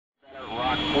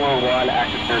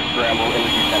active search scramble in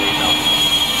the descending zone.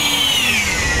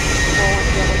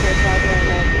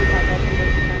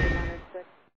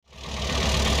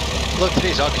 Hello,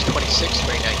 today is August 26,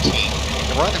 2019,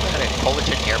 and we're on the ground at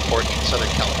Fullerton Airport in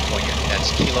Southern California. That's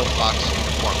Kilo Fox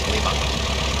Uniform Lima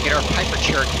in our Piper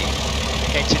Cherokee.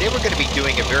 And today we're going to be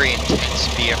doing a very intense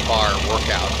VFR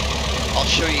workout. I'll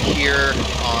show you here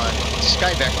on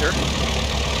SkyVector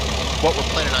what we're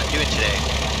planning on doing today.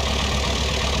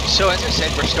 So as I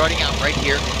said, we're starting out right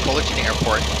here at Fullerton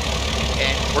Airport,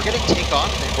 and we're going to take off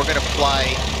and we're going to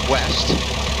fly west.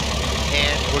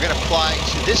 And we're going to fly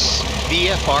to this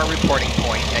VFR reporting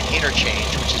point at interchange,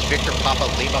 which is Victor Papa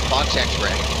Lima Fox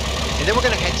X-ray. And then we're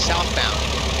going to head southbound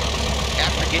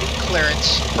after getting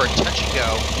clearance for a touch and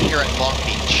go here at Long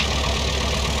Beach.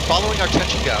 Following our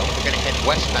touch and go, we're going to head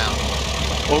westbound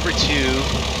over to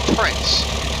Torrance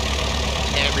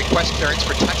and request clearance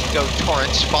for touch and go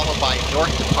Torrance, followed by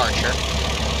north departure.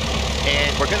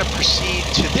 And we're going to proceed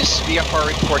to this VFR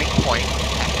reporting point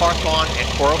at Hawthorne and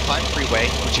 405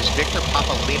 Freeway, which is Victor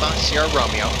Papa Lima Sierra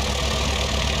Romeo.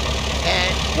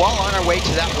 And while on our way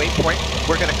to that waypoint,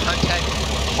 we're going to contact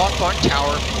Hawthorne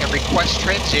Tower and request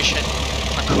transition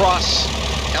across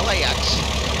LAX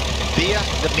via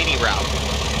the mini route.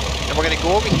 And we're going to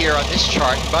go over here on this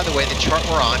chart. By the way, the chart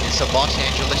we're on is the Los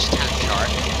Angeles TAC chart.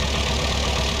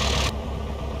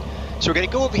 So we're going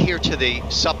to go over here to the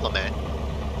supplement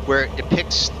where it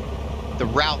depicts the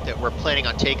route that we're planning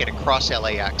on taking across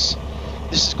LAX.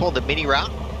 This is called the mini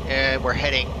route, and we're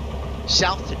heading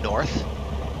south to north.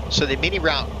 So the mini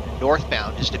route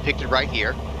northbound is depicted right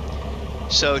here.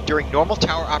 So during normal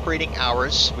tower operating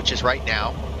hours, which is right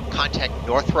now, contact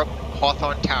Northrop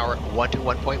Hawthorne Tower 1 to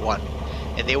 1.1,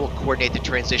 and they will coordinate the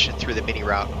transition through the mini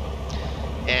route.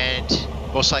 And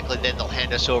most likely then they'll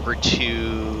hand us over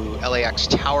to LAX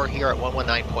Tower here at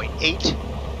 119.8.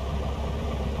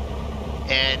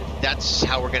 And that's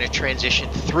how we're going to transition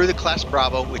through the Class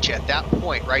Bravo, which at that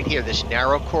point right here, this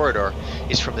narrow corridor,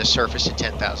 is from the surface to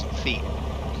 10,000 feet.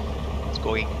 It's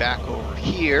going back over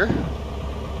here.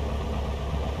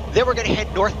 Then we're going to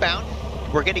head northbound.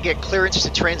 We're going to get clearance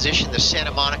to transition the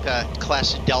Santa Monica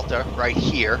Class Delta right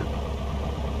here.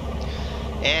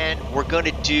 And we're going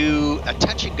to do a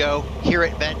touch and go here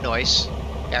at Van Nuys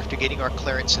after getting our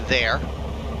clearance there,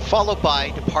 followed by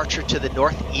departure to the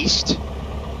northeast,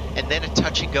 and then a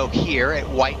touch and go here at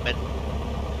Whiteman.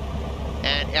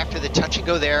 And after the touch and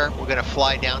go there, we're going to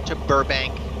fly down to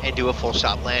Burbank and do a full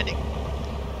stop landing.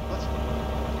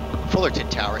 Fullerton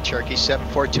Tower, Cherokee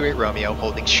 7428 Romeo,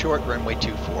 holding short, runway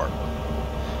 24.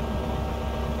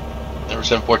 Number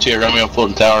 742 Romeo,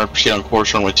 Fullerton Tower, proceed on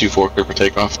course, runway 24, clear for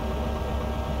takeoff.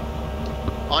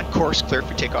 On course, clear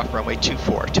for takeoff, runway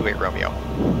 24, 28 Romeo.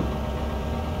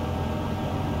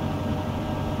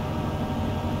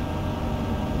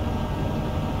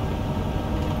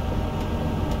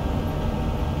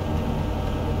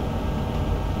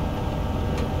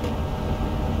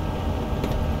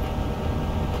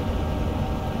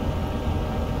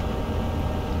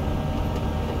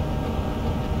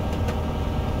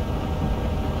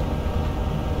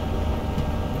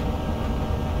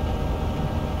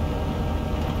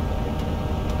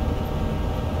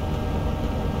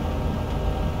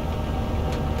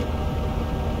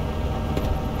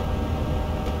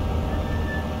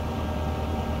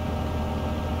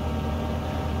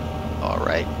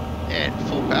 Alright, and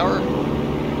full power,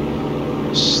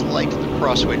 slightly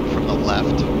crosswind from the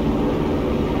left.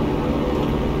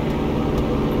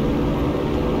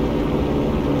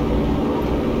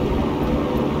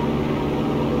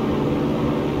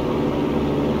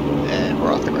 And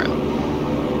we're off the ground.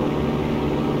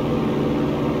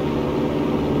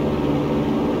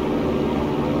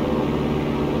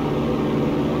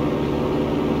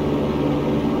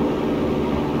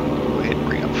 Go ahead and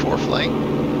bring up foreflight.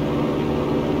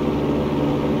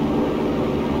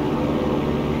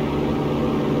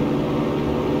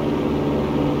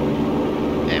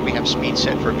 Speed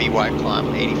set for VY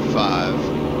climb 85.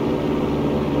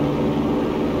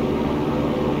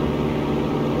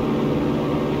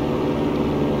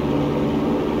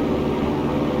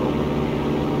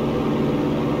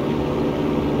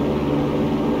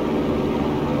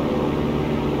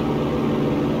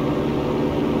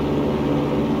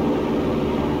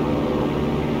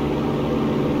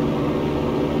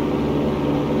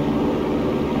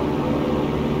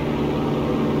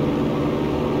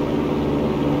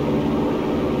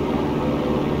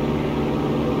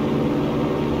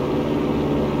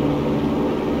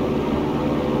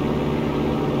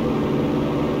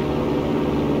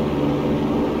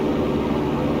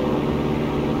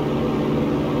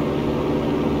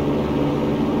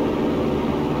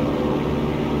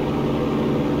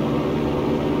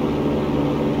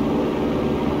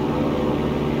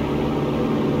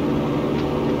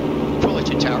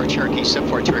 Cherokee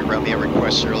 742 Romeo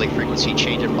requests early frequency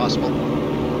change if possible.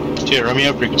 28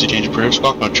 Romeo, frequency change approved.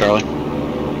 Squawk mode Charlie.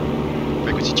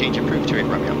 Frequency change approved, 28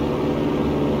 Romeo.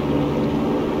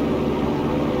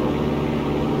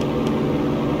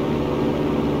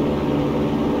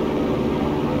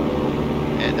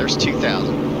 And there's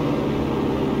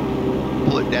 2,000.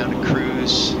 Pull it down to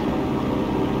cruise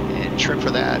and trim for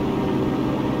that.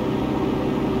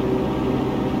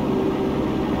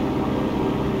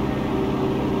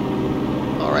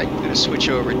 Alright, I'm going to switch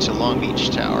over to Long Beach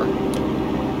Tower.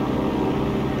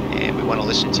 And we want to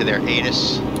listen to their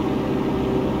ATIS.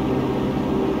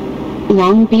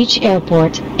 Long Beach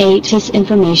Airport, ATIS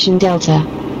information Delta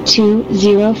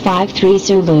 2053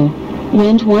 Zulu.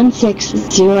 Wind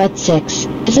 160 at 6,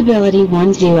 visibility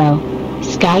 10.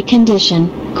 Sky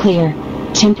condition, clear.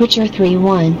 Temperature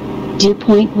 31, dew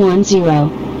point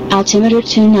 10. Altimeter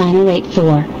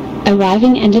 29084.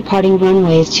 Arriving and departing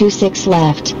runways 26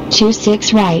 left,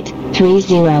 26 right,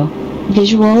 30.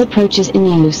 Visual approaches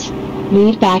in use.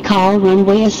 Read back all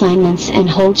runway assignments and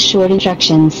hold short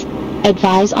instructions.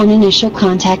 Advise on initial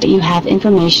contact you have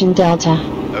information Delta.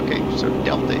 Okay, so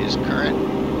Delta is current.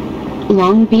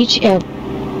 Long Beach Airport.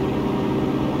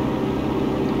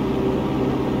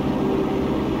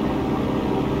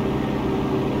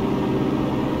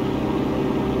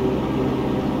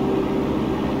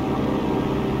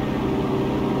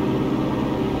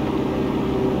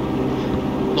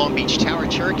 Long Beach Tower,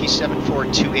 Cherokee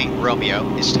 7428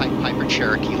 Romeo is type Piper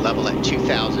Cherokee, level at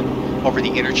 2,000 over the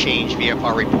interchange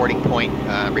VFR reporting point,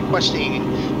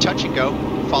 requesting touch and go,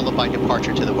 followed by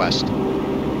departure to the west.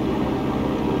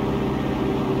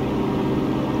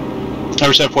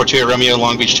 Number 742 Romeo,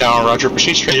 Long Beach Tower, roger.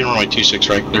 Proceed straight in runway 26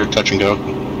 right, clear, touch and go.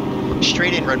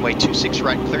 Straight in runway 26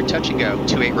 right, clear, touch and go,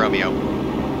 28 Romeo.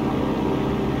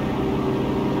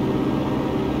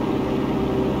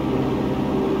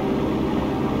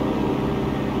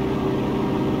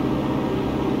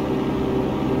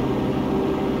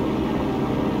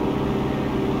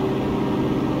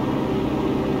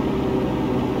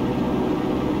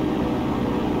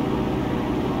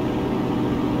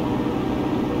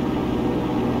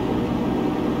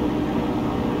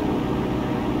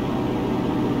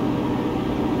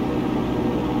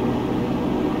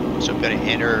 So I'm going to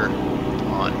enter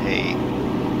on a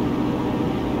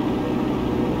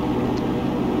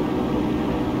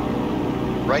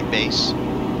right base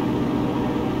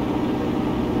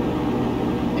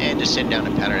and descend down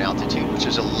to pattern altitude, which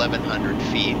is 1,100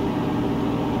 feet.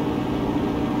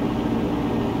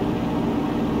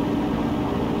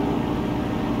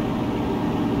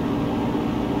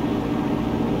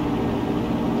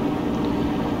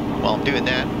 While I'm doing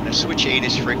that, I'm going to switch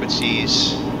ATIS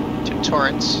frequencies to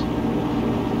Torrance,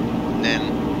 and then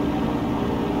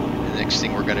the next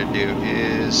thing we're going to do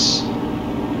is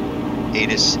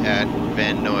ATIS at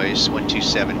Van Nuys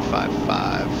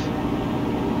 12755.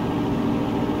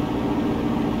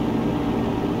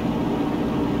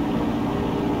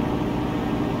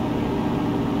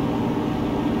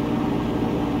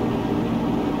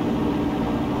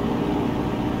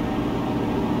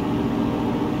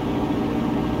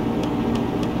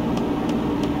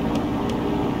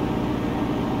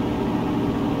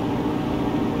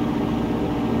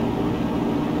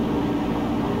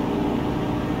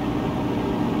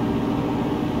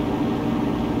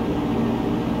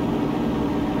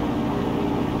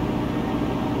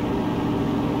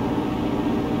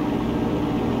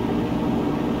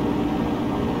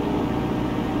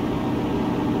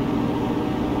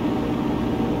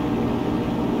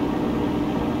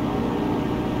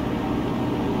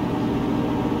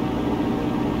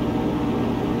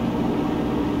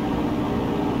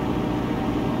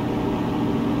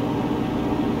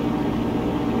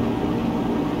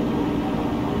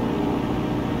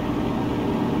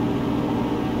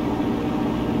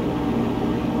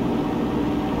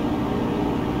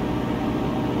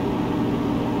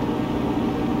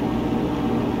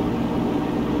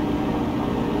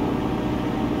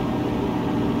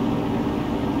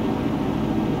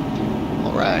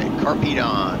 Carpet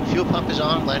on, fuel pump is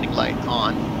on, landing light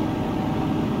on.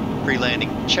 Pre-landing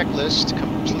checklist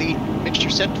complete, mixture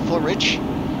set to full rich.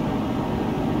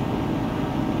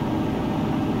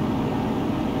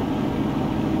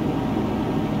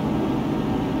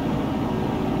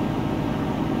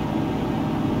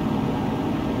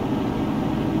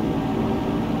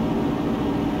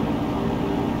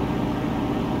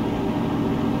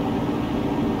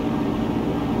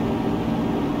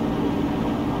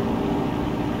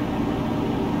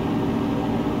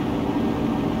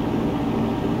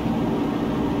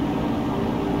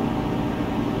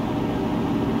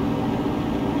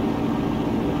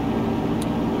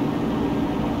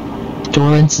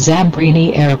 Torrance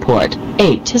Zambrini Airport,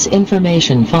 8 is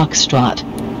information Foxtrot.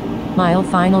 Mile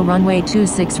final runway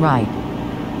 26 right.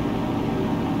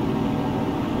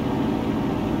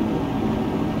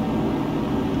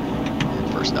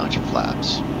 And first notch of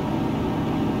flaps.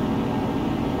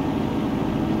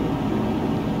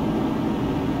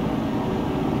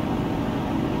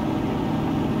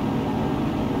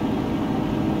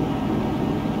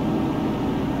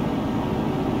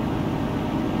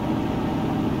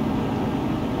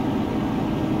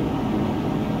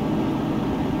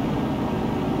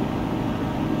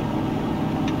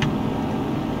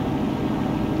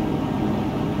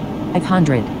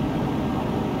 $500.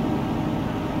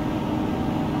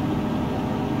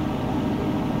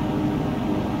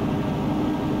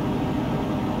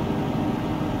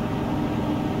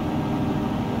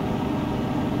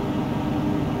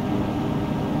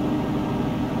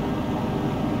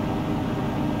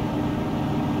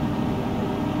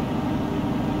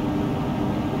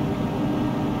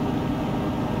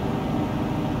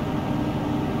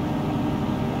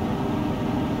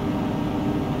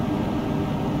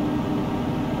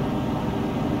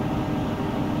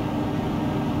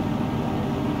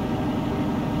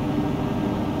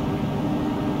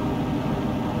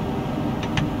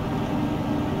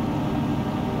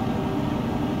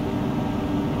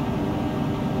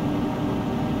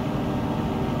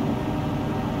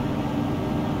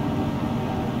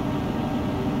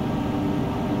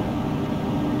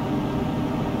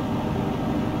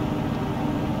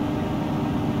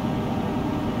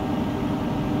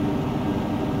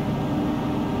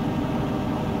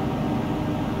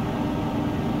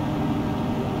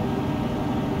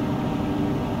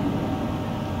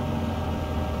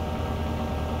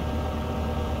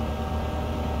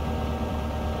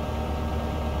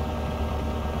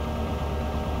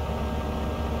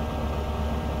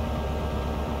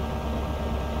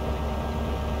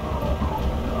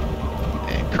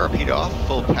 Curb heat off,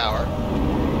 full power.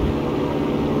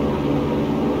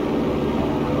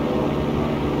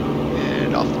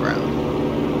 And off the ground.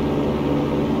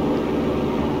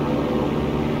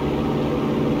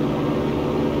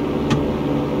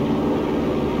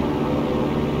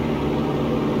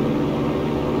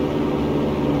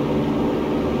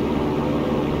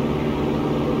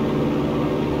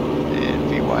 And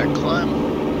VY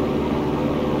climb.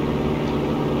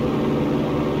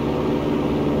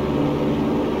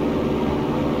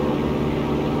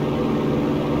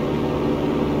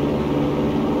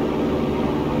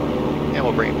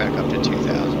 We'll bring it back up to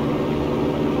 2,000.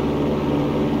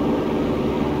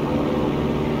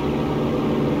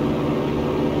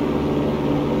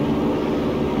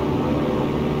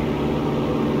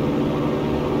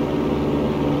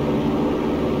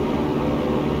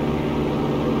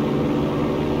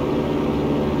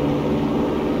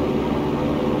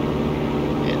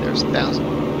 And there's 1,000.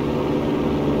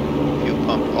 Fuel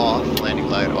pump off, landing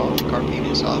light off, carbine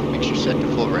is off, mixture set to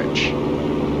full wrench.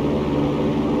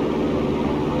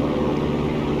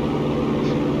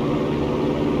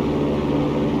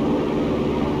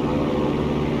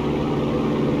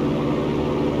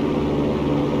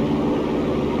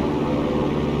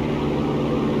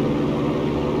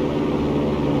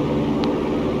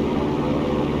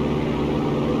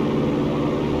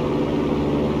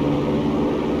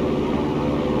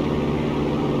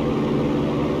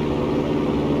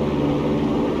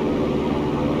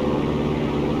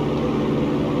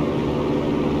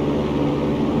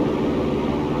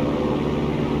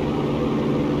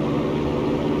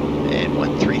 And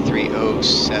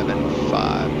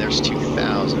 133075, there's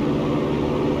 2,000.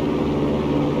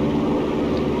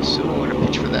 So we're gonna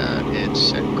pitch for that and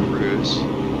set cruise.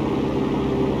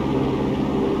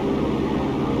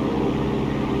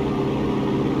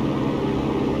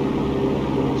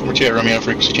 Forty-eight Romeo,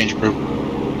 frequency change approved.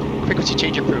 Frequency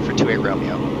change approved for 28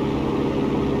 Romeo.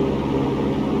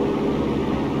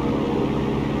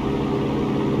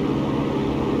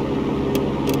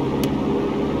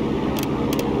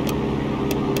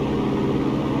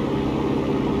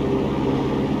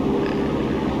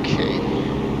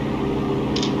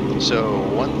 So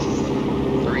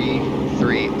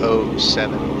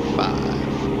 133075.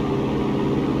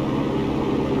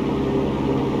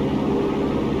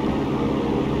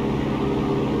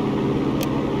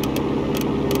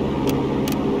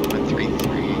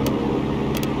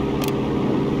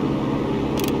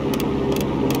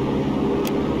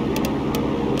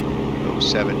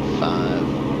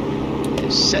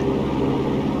 Is set.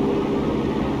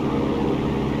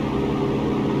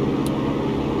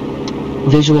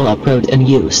 Visual approach in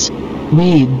use.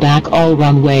 Read back all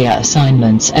runway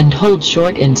assignments and hold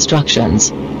short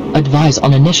instructions. Advise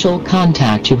on initial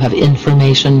contact. You have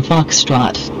information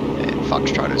Foxtrot. And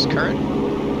Foxtrot is current.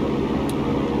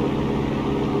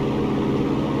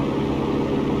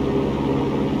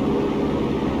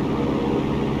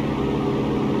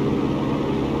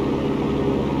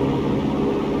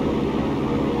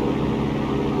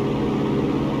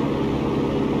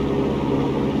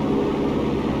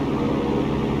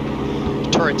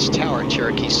 Torrance Tower,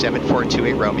 Cherokee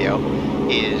 7428 Romeo,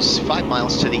 is 5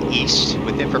 miles to the east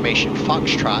with information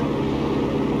Foxtrot,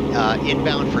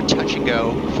 inbound for touch and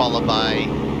go, followed by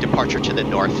departure to the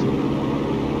north.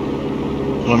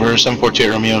 Number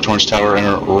 742 Romeo, Torrance Tower,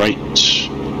 enter right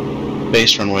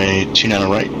base, runway 29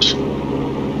 right.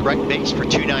 Right base for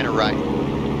 29 right,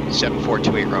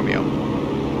 7428 Romeo.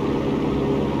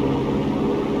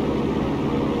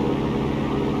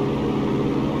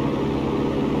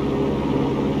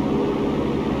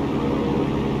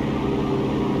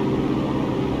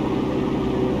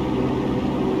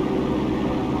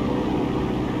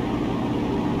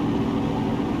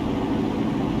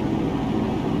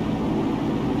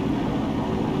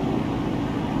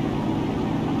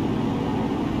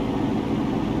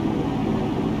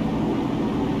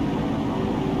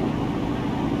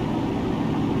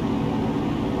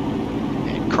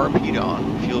 Carpet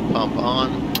on, fuel pump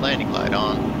on, landing light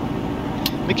on.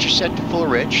 Mixture set to full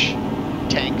rich,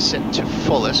 tank set to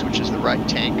fullest, which is the right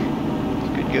tank.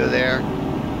 Good go there.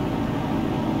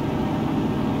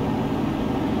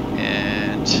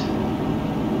 And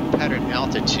pattern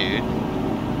altitude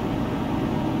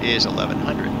is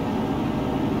 1100.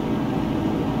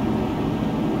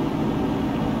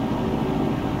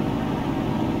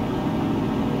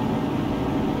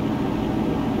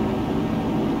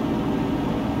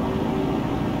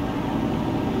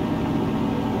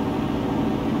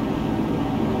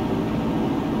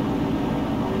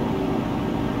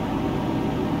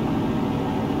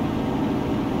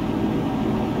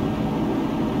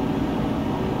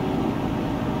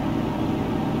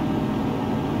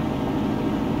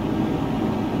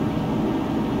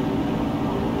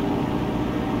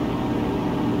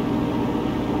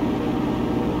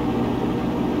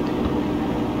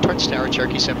 Tower,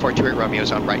 Cherokee 7428 Romeo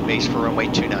is on right base for runway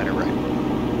 29 right.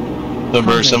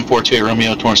 Number 742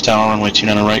 Romeo, Torrance Tower, runway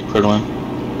 29 right, clear to land.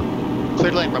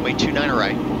 Cleared lane, runway 29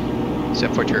 right,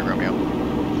 742 Romeo.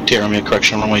 Romeo,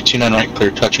 correction, runway 29 right,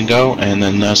 clear touch and go, and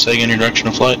then say again your direction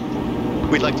of flight.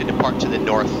 We'd like to depart to the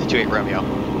north, 28 Romeo.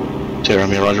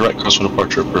 Romeo, roger, right crosswind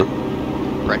departure approved.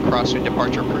 Right crosswind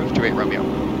departure approved, 28 Romeo.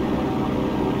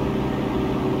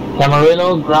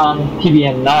 Camarillo, ground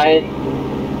TBM 9.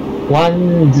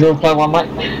 1051 mic.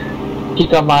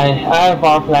 Pick up my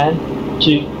IFR plan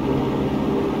to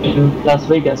Las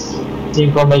Vegas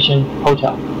Information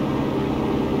Hotel.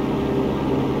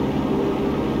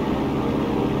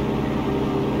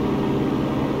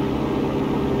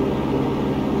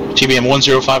 TBM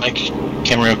 105 Mike,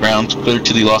 Camarillo ground, cleared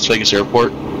to the Las Vegas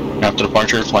airport. After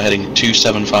departure, fly heading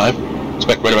 275.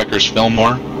 Expect right vectors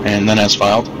Fillmore, and then as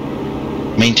filed.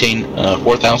 Maintain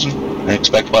 4000. And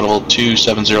expect flight level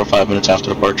 2705 minutes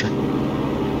after departure.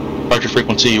 Departure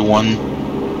frequency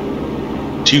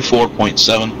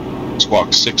 124.7,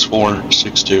 squawk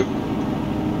 6462.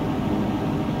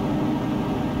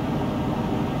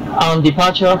 On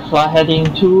departure, fly heading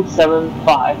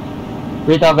 275.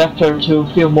 Radar vector to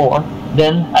Fillmore,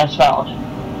 then as filed.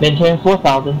 Maintain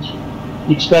 4000.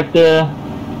 Expect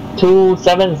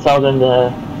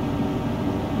 27000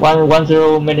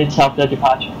 110 minutes after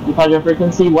departure. Departure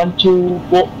frequency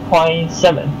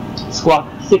 124.7, squawk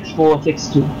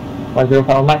 6462.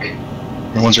 105 mic.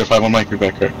 1051 mic, read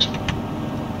back correct.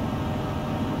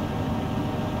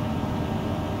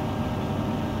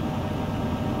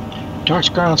 Torrance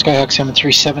ground, Skyhawk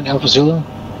 737 Alpha Zulu.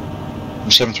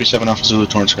 737 Alpha Zulu,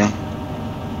 Torrance ground.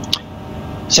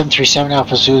 737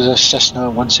 Alpha Zulu, Cessna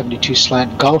 172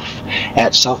 slant Golf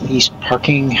at southeast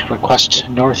parking. Request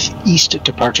northeast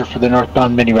departure for the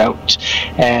northbound mini route.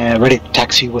 Ready to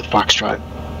taxi with Foxtrot.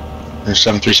 There's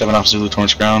 737 Alpha Zulu,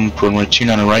 Torrance ground, runway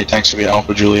 29 right, taxi via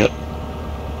Alpha Juliet.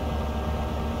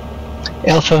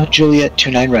 Alpha Juliet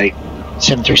 29 right.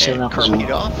 737 Alpha Zulu.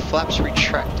 Carpet off, flaps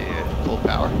retracted, full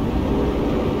power.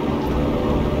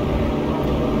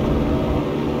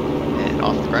 And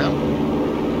off the ground.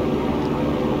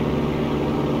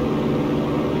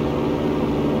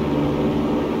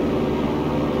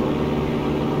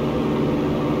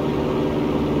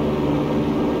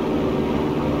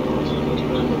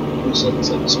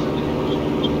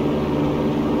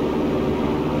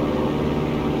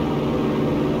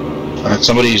 Alright,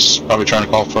 somebody's probably trying to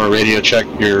call for a radio check.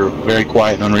 You're very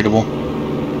quiet and unreadable.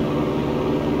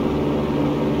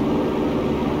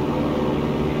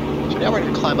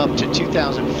 going to climb up to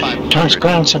 2,500. Taurus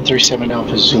ground 737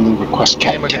 Alpha Zulu, request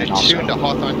Cat And we're 10 going to tune to also.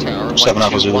 Hawthorne Tower, 7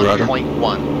 Alpha Zulu, roger.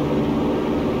 121.1.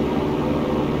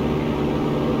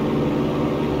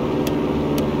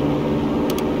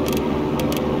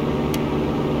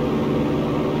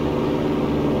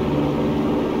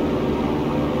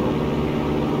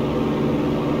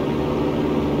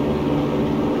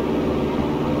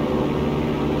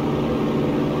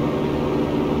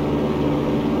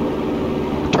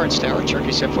 Torrance Tower,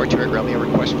 Cherokee 7428 Romeo,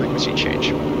 request frequency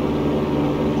change.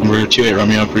 Number 28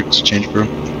 Romeo, frequency change approved.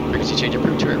 Frequency change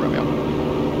approved, 28 Romeo.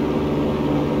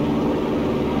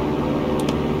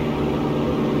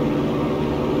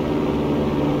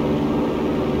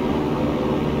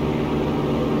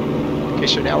 Okay,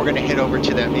 so now we're going to head over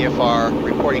to that VFR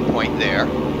reporting point there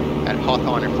at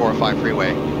Hawthorne and 405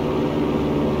 Freeway.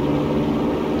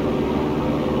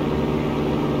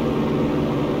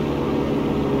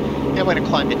 Then we're going to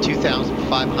climb to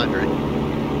 2,500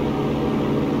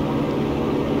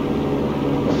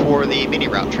 for the mini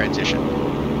route transition.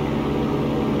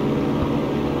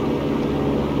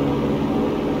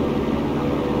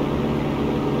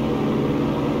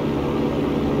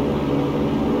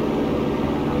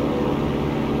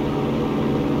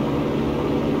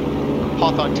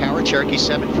 Hawthorne Tower, Cherokee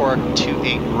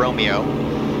 7428 Romeo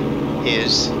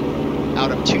is out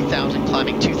of 2,000,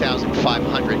 climbing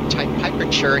 2,500. Type Piper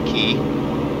Cherokee,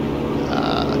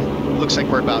 looks like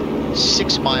we're about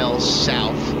 6 miles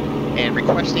south and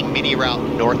requesting mini route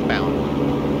northbound.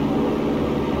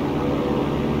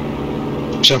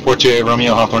 7428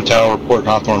 Romeo, Hawthorne Tower, report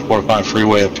Hawthorne 45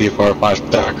 Freeway at VFR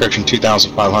 5, correction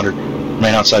 2,500.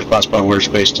 Remain outside classified wear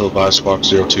space till advised squawk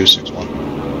 0261.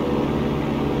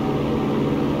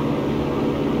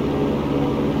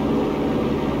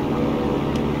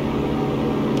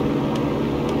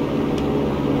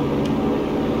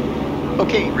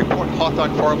 Okay, report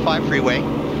Hawthorne 405 Freeway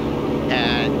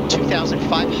at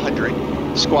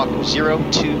 2,500, squawk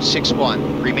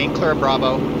 0261. Remain clear of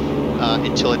Bravo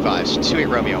until advised. 28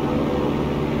 Romeo.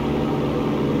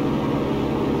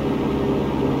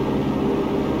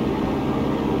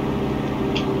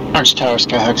 Taurus Tower,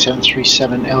 Skyhawk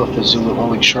 737 Alpha Zulu,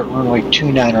 holding short runway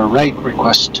 29 or right,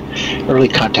 request early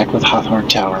contact with Hawthorne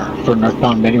Tower for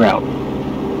northbound mini route.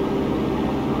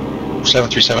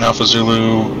 737 Alpha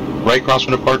Zulu, right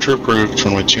crosswind departure approved,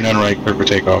 runway 29 right, clear for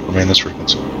takeoff, remain this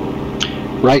frequency.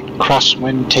 Right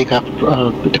crosswind takeoff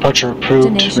departure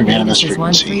approved, Destination remain on this is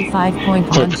frequency. Clear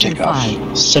for takeoff.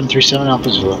 135.125. 737 Alpha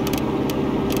Zulu.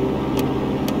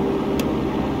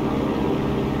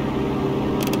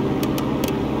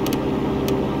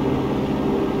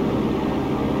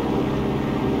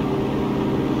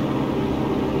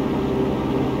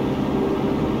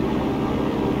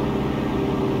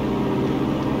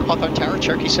 Hawthorne Tower,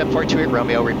 Cherokee 7428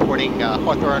 Romeo, reporting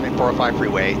Hawthorne and 405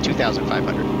 Freeway,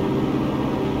 2,500.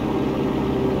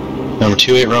 Number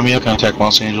 28 Romeo, contact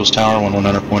Los Angeles Tower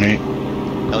 119.8.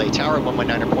 LA Tower,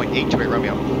 119.8, 28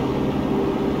 Romeo.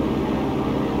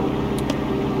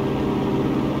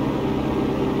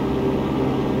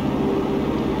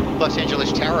 Los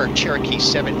Angeles Tower, Cherokee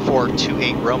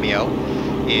 7428 Romeo,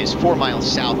 is 4 miles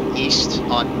southeast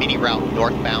on mini route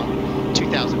northbound,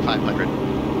 2,500.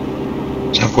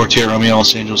 742 Romeo,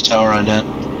 Los Angeles Tower, ident.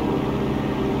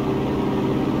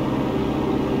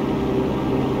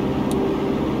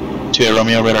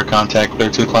 Romeo, radar contact, clear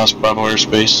to the class Bravo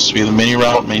airspace via the mini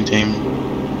route, maintain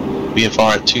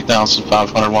VFR at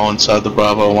 2,500 while inside the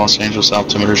Bravo, Los Angeles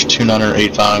altimeters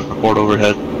 2985, report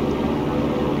overhead.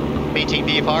 Maintain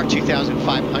VFR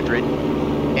 2,500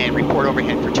 and report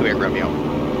overhead for 28 Romeo.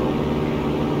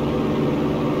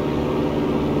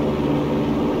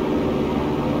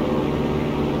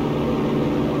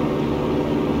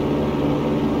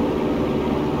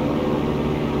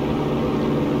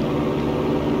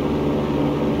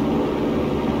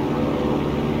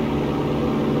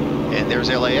 There's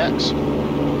LAX. So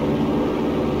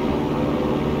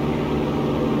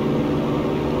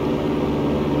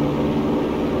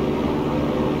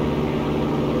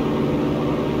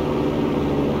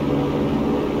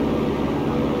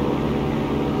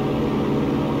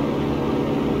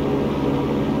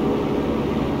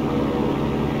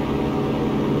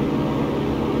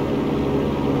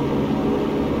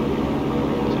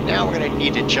now we're going to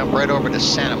need to jump right over to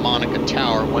Santa Monica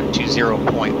Tower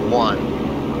 120.1.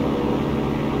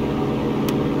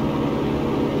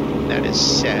 That is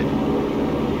set.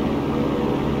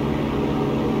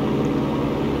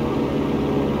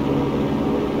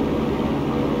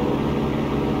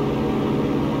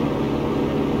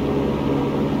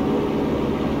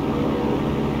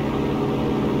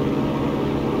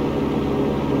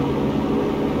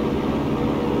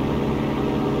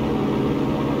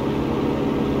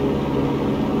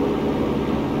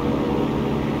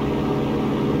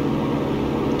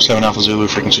 7 Alpha Zulu,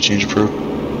 frequency change approved.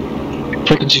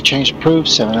 Frequency change approved,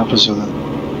 7 Alpha Zulu.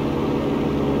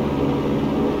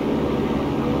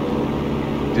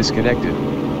 Disconnected.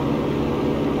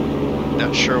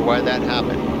 Not sure why that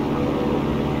happened.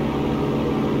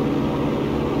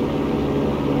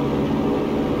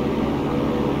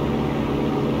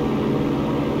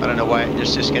 I don't know why it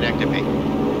just disconnected me.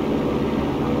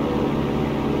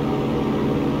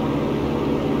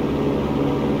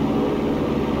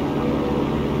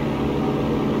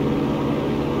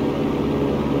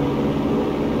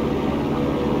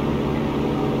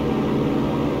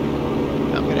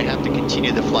 I'm going to have to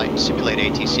continue the flight and simulate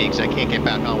ATC because I can't get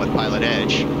back on with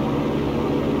PilotEdge.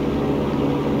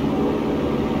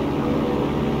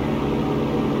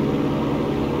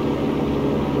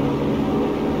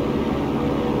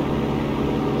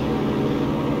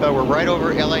 We're right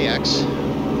over LAX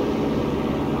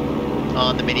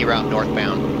on the mini route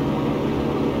northbound.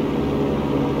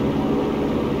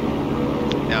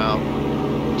 Now,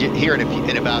 here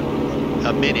in about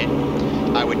a minute,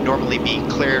 I would normally be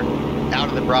cleared out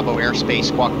of the Bravo airspace,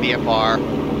 squawk VFR,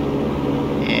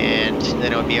 and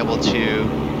then I would be able to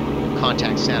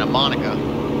contact Santa Monica.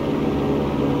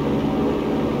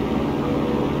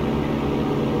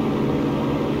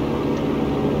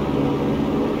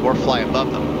 Or fly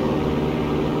above them.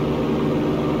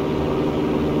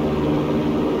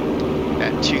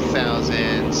 At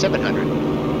 2,700.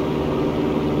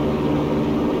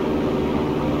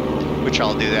 Which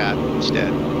I'll do that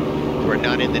instead. We're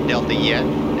not in the Delta yet.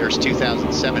 There's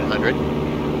 2,700.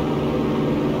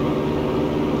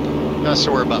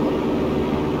 So we're above them.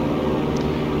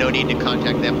 No need to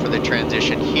contact them for the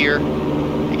transition here.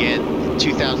 Again,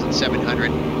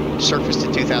 2,700. Surface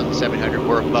to 2,700.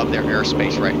 We're above their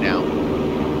airspace right now.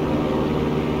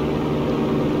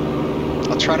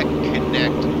 I'll try to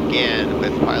connect again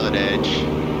with PilotEdge.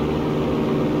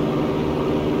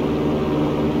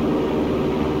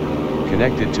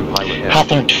 Connected to PilotEdge.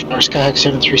 Hawthorne Tower, Skyhawk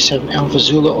 737 Alpha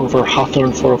Zulu over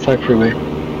Hawthorne 405 freeway.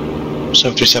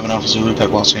 737 Alpha Zulu,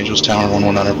 back Los Angeles Tower,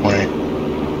 119.8.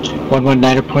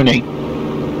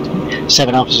 119.8.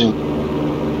 7 Alpha Zulu.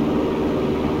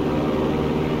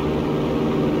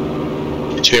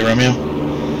 28 Romeo.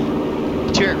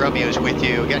 28 Romeo is with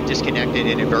you. Got disconnected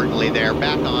inadvertently there.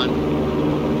 Back on.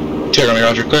 28 Romeo,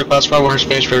 Roger. Clear class Bravo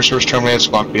airspace. Radar service terminated.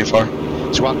 Squawk VFR.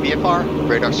 Squawk VFR.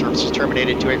 Radar service is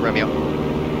terminated. 28 Romeo.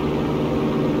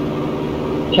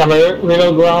 Camera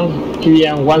radar ground,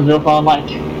 TVM 105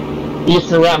 Mike.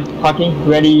 Eastern ramp, parking,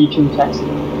 ready to taxi.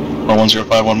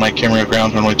 1051 Mike, camera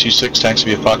ground, runway 26, taxi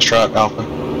via Foxtrot Alpha.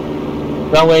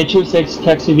 Runway 26,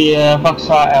 taxi via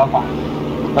Foxtrot Alpha.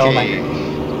 Okay.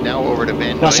 Now over to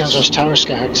Van Los Nuys. Angeles Tower,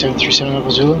 Skyhawk 737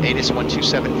 Alpha Zulu. ATIS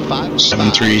 1275.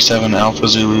 737 Alpha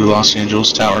Zulu, Los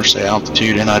Angeles Tower, say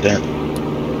altitude and ident.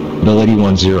 Ability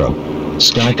 10.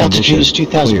 Sky Altitude is conditions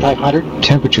 2,500. clear.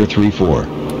 Temperature 34.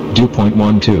 Dew point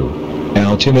 12.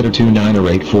 Altimeter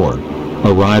 2984.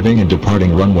 Arriving and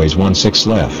departing runways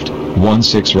 16 left,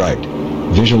 16 right.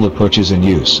 Visual approaches in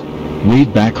use.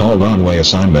 Read back all runway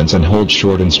assignments and hold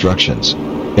short instructions.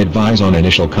 Advise on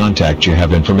initial contact you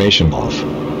have information off.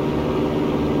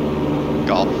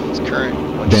 Golf is current.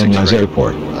 Van Nuys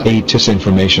Airport, ATIS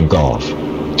information Golf.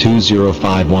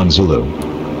 2051 Zulu.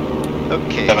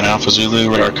 Okay. 7 Alpha Zulu,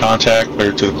 radar contact,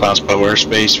 clear to the Class Bravo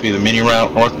airspace via the mini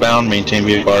route northbound, maintain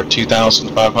VFR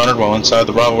 2,500 while inside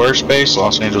the Bravo airspace,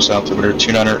 Los Angeles altimeter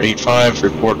 2985,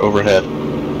 report overhead.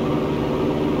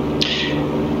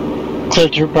 Clear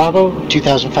through Bravo,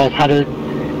 2,500.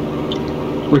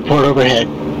 Report overhead.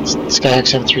 Skyhawk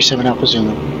 737 Alpha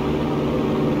Zulu.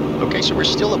 Okay, so we're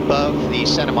still above the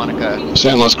Santa Monica.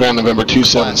 San Luis Grand November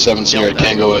 277 Sierra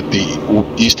Tango at the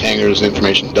East Hangars,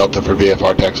 information Delta for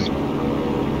VFR taxi.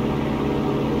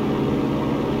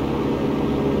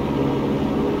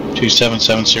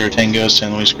 .277 Sierra Tango,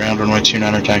 San Luis Ground, runway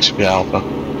 29er, taxi via Alpha.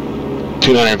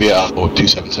 29er via Alpha,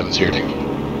 277 Sierra Tango.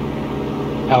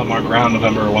 Palomar Ground,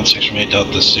 November 16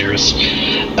 Delta Cirrus,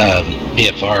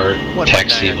 VFR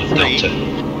taxi with Delta.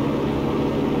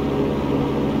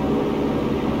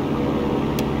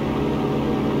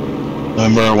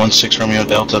 November 16 Romeo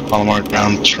Delta, Palomar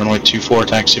Ground, runway 24,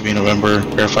 taxi via November,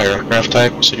 verify your aircraft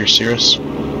type, city or Cirrus.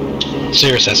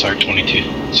 Cirrus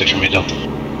SR-22, 6 Romeo Delta.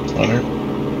 Roger.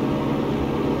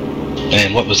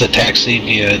 And what was the taxi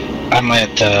via? I'm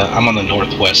on the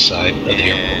northwest side of the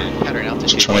airport. Pattern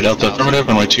altitude. Runway Delta affirmative,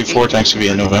 runway 24, taxi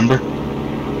via November.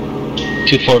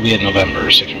 24 via November,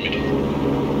 6 Romeo Delta.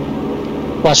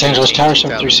 Los Angeles Tower,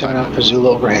 737 Alpha Zulu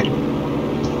overhead.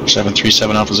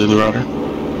 737 Alpha Zulu, roger.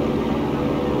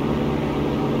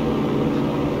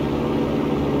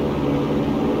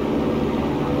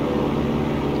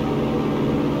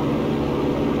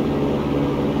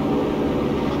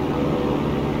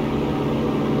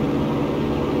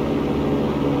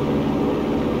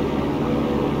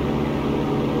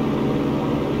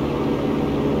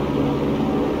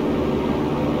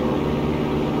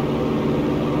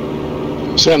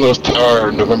 San Luis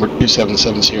Tower, November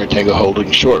 277 Sierra Tango holding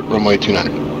short, runway 29.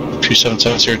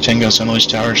 277 Sierra Tango, San Luis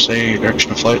Tower, say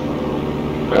direction of flight.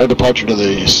 Departure to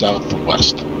the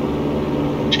southwest.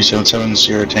 277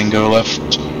 Sierra Tango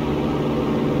left.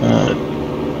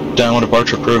 Downwind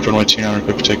departure approved, runway 29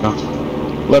 clear for takeoff.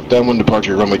 Left downwind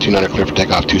departure, runway 29 clear for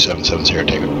takeoff, 277 Sierra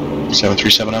Tango.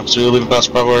 737 Alpha Zulu, leaving Pass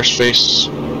Bravo airspace.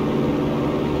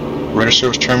 Radar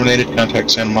service terminated, contact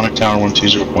Santa Monica Tower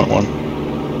 120.1.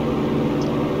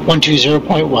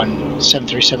 120.1,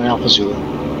 737 Alpha Zulu.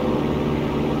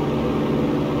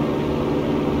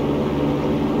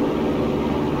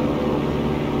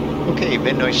 Okay,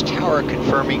 Van Nuys Tower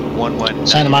confirming 119.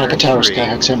 Santa Monica Tower,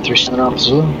 Skyhawk 737 Alpha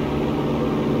Zulu.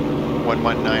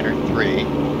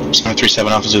 119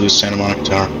 737 Alpha Zulu, Santa Monica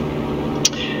Tower.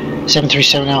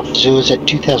 737 Alpha Zulu is at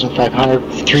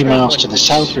 2,500, 3 miles to the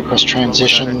south. Request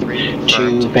transition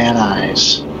to Van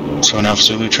Nuys. 7 Alpha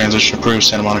Zulu, transition approved,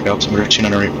 Santa Monica altimeter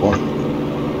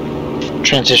 2984.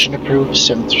 Transition approved,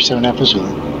 737 Alpha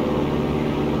Zulu.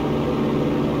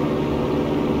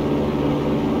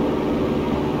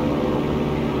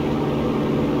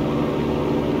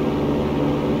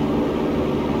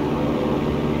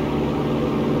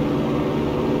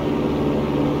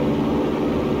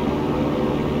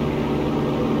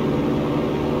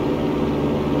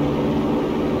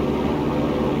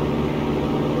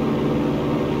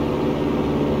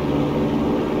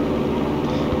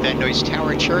 Van Nuys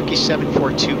Tower, Cherokee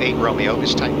 7428 Romeo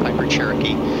is type Piper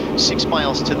Cherokee, 6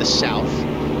 miles to the south,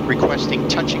 requesting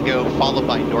touch and go followed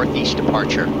by northeast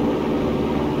departure.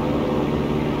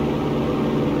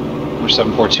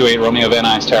 7428 Romeo Van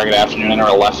Nuys Tower, good afternoon. Enter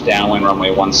a left downwind,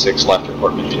 runway 16 left,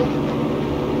 report midfield.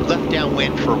 Left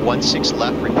downwind for 16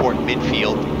 left, report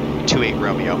midfield, 28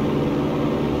 Romeo.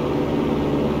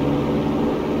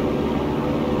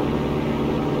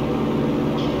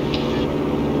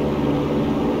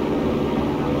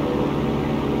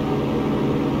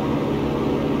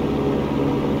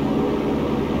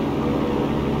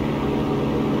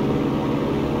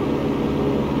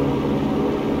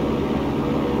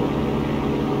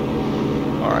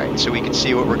 So we can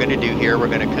see what we're going to do here. We're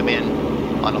going to come in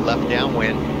on a left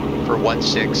downwind for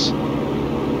 16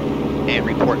 and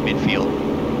report midfield.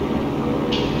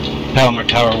 Palomar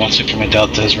Tower 16 from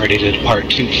Delta is ready to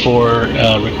depart 24,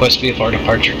 request VFR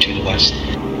departure to the west.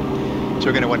 So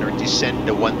we're going to want to descend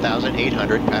to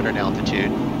 1,800 pattern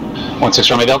altitude.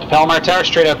 16 Romeo Delta, Palomar Tower,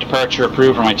 straight up departure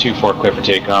approved, runway 24 clear for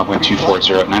takeoff, wind 24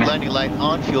 at 9. Landing light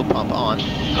on, fuel pump on.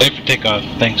 Clear for takeoff,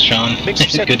 thanks Sean. Good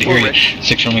to hear you.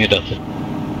 16 Romeo Delta.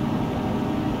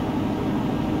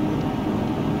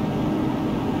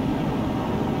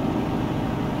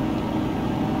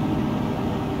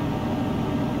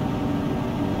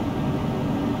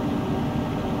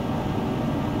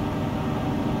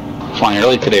 Flying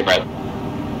early today, Brad.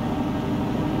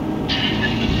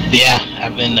 Yeah,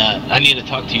 I've been, I need to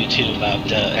talk to you too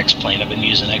about X-Plane. I've been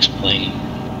using X-Plane.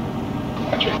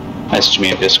 Roger. Message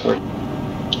me at Discord.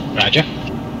 Roger.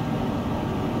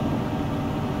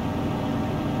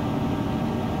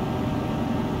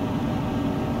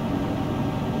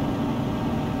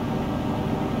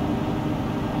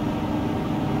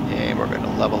 And we're going to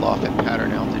level off at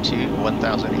pattern altitude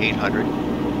 1,800.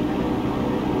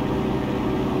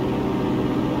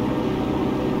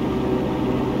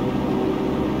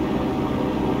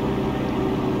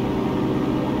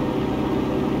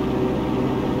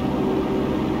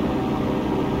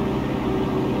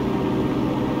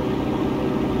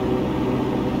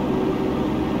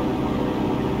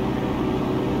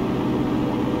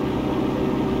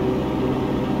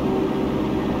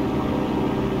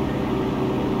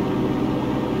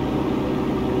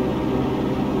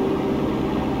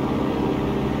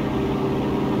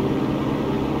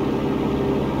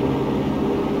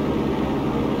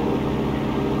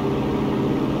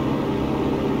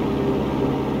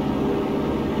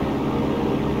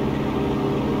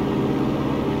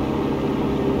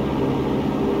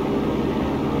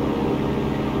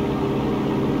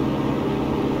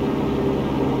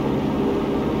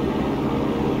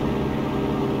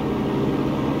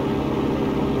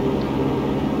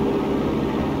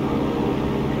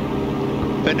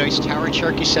 Van Nuys Tower,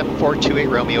 Cherokee 7428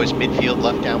 Romeo is midfield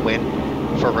left downwind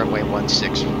for runway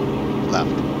 16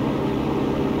 left.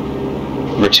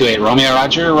 Number 28 Romeo,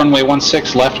 roger. Runway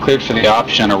 16 left, cleared for the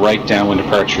option. A right downwind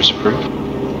departure is approved.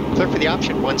 Clear for the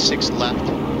option, 16 left,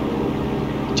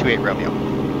 28 Romeo.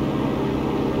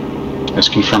 Let's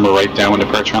confirm a right downwind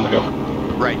departure on the go.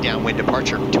 Right downwind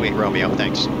departure, 28 Romeo,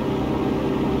 thanks.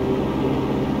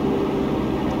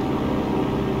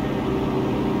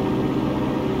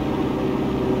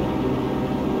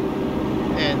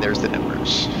 And there's the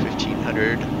numbers.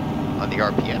 1500 on the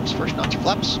RPMs, first notch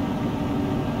flaps.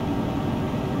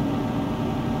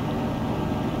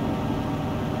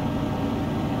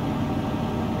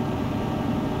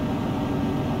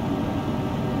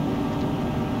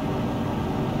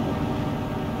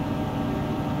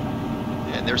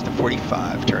 And there's the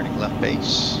 45, turning left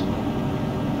base.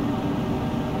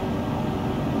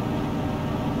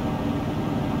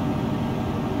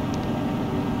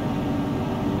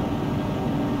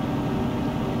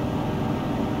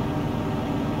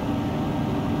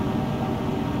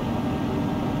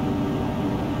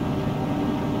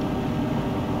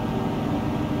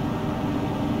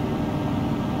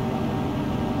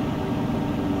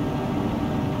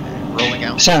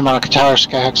 Santa Monica Tower,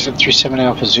 Skyhawk 737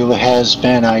 Alpha Zulu has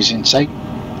Van Nuys in sight.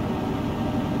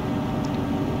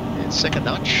 And second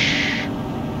notch,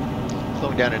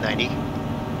 slowing down to 90.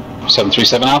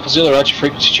 737 Alpha Zulu, roger,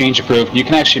 frequency change approved. You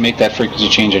can actually make that frequency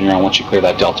change on your own once you clear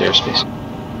that Delta airspace.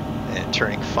 And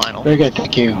turning final. Very good,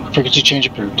 thank you. Frequency change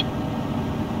approved.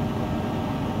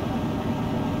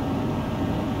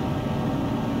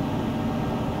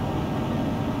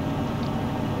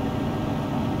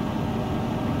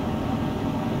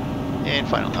 And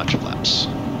final notch flaps.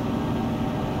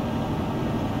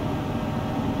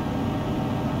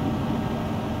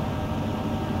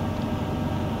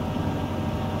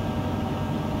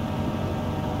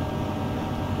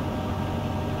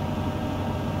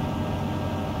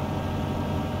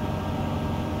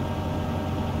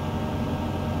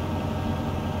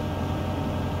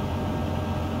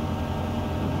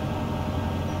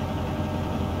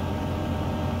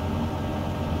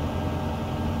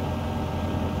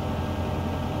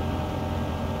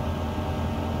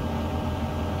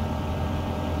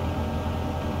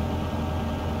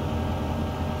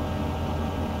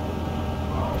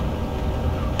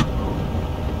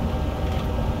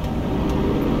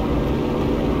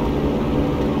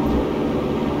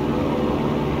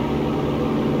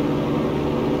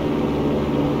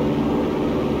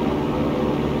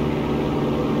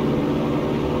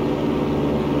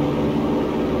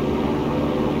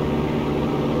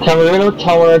 Camarillo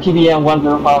Tower, TBM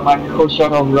 105, Mike, code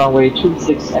short of runway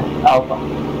 26 Alpha.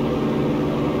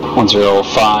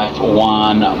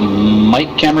 1051, Mike,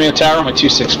 Camarillo Tower, runway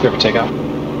 26, clear for takeoff.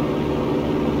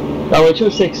 Runway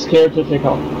 26, clear to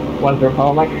takeoff.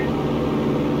 105, Mike.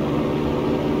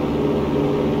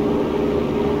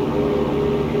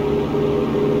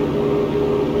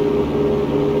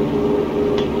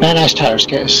 Van Nuys Tower,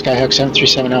 Skyhawk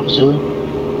 737 Alpha Zulu.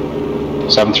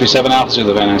 737 Alpha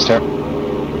Zulu, Van Nuys Tower.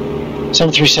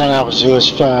 737 Alpha Zulu is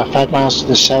 5 miles to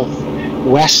the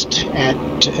southwest at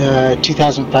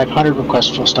 2,500.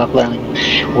 Request full stop landing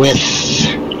with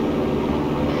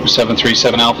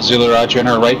 737 Alpha Zulu, roger,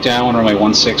 enter right down,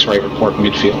 runway 16, right, report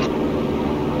midfield.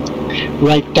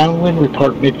 Right downwind,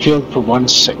 report midfield for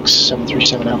 16,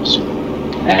 737 Alpha Zulu.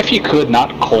 And if you could,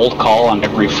 not cold call on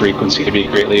every frequency, to be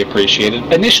greatly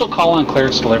appreciated. Initial call on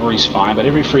clearance delivery is fine, but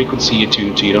every frequency you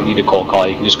tune to, you don't need to cold call.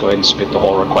 You can just go ahead and spit the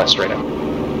whole request right out.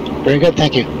 Very good,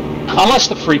 thank you. Unless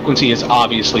the frequency is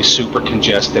obviously super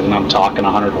congested and I'm talking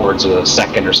 100 words a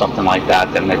second or something like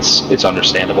that, then it's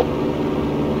understandable.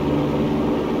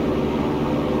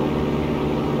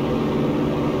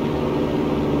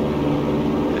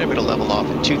 And I'm going to level off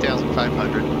at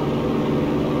 2,500.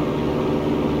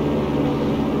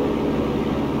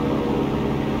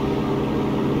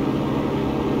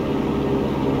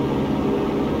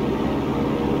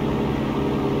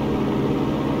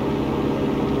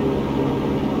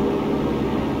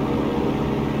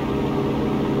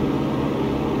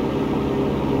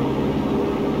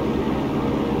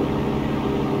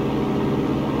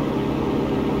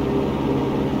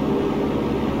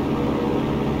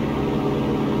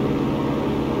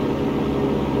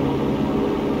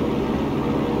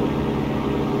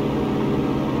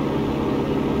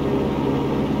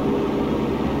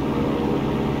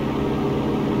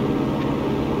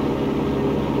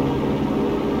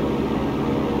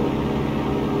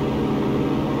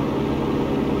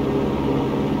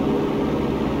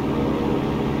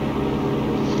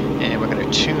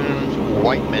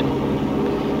 Whiteman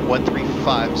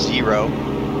 1350.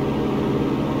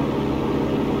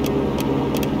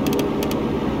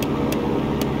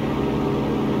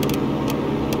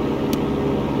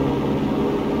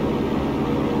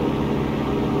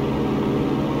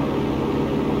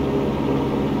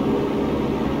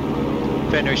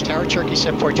 Van Nuys Tower, Cherokee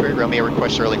 742 Romeo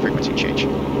requests early frequency change.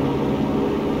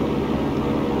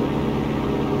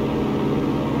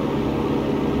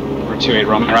 Over 28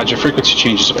 Romeo, roger, frequency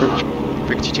change is approved.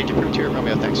 Frequency change approved here,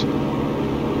 Romeo, thanks.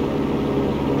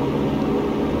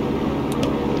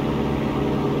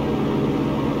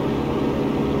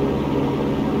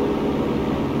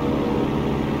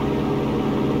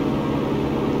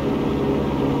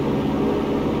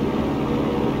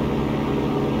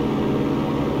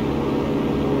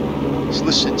 Let's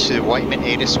listen to Whiteman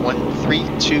ATIS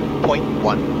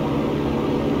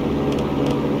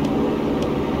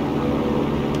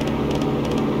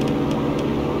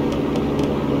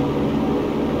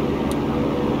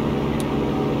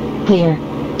Clear.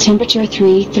 Temperature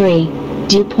 33.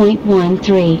 Dew point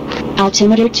 13.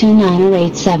 Altimeter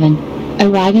 29087.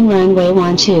 Arriving runway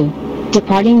 12.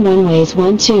 Departing runways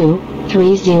 12, 30. For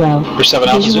 7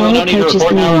 Alpha Zulu, no need to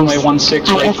report now, runway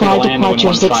 16, right clear to land, wind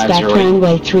departures expect 150.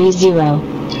 runway 30.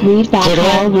 Read back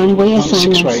all runway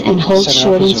assignments right, and hold 7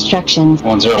 short Alpha Zulu. instructions.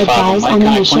 105 Advise on on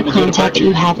Mike, initial appointment to contact that departure.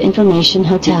 you have information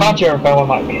hotel. Departure by 1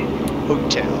 Mike.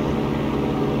 Hotel.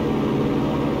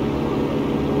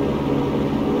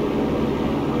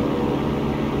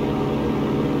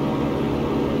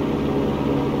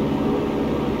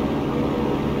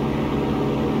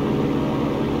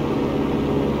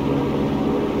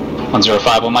 One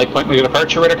 105 on Mike, point to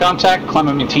departure, radar contact, climb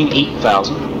and maintain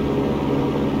 8,000.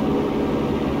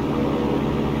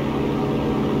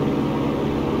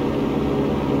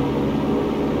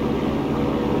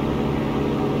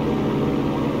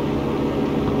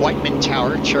 Whiteman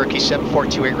Tower, Cherokee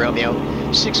 7428 Romeo,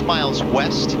 6 miles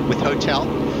west with hotel.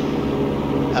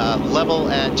 Level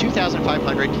at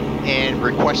 2,500 and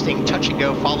requesting touch and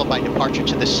go, followed by departure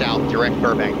to the south, direct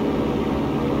Burbank.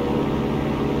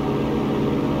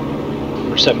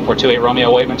 For 7428 Romeo,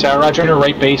 Whiteman Tower, roger, under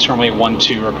right base, runway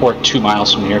 12, report 2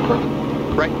 miles from the airport.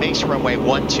 Right base, runway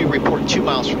 12, report 2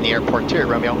 miles from the airport, to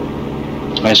Romeo.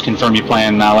 I just confirm you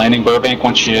plan landing Burbank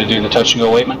once you do the touch and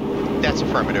go, Whiteman. That's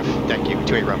affirmative, thank you,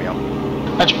 28 Romeo.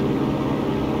 Roger.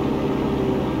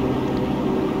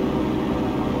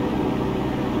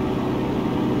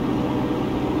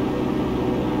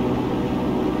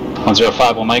 One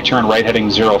 105 will Mike, turn right heading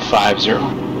 050.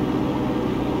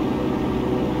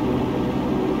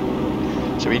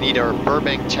 So we need our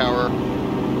Burbank Tower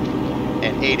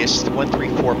and ATIS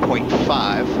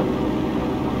 134.5.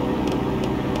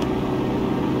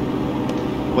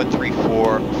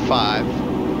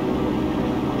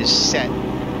 134.5 is set.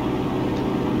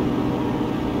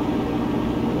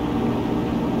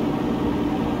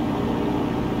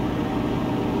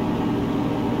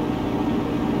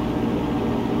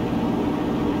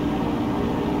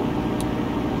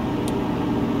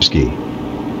 Ski.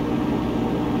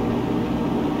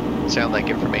 Sound like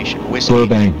information. Whiskey.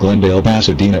 Burbank Glendale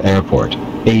Pasadena Airport.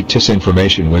 ATIS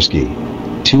information whiskey.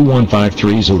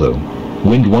 2153 Zulu.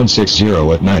 Wind 160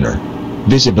 at 9er.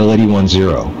 Visibility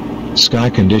 10. Sky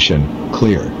condition,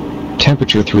 clear.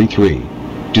 Temperature 33.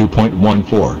 Dew point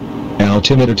 14.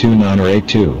 Altimeter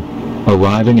 2982.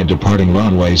 Arriving and departing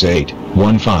runways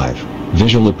 815.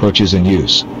 Visual approaches in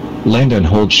use. Land and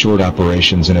hold short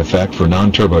operations in effect for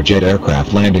non-turbojet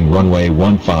aircraft landing runway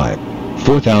 15.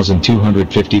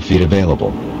 4,250 feet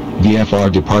available. VFR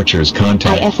departures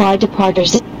contact. IFR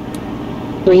departures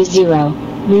 30.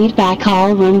 Read back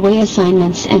all runway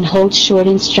assignments and hold short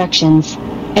instructions.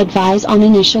 Advise on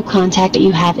initial contact that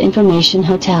you have information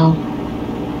hotel.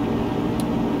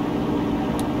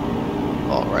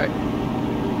 All right.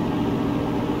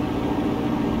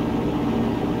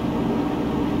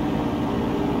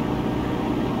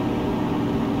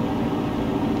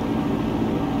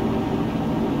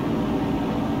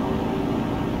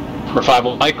 For 5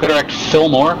 will Mike, direct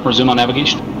Fillmore, resume on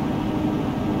navigation.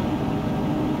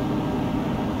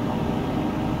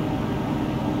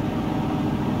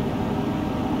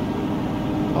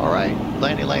 All right.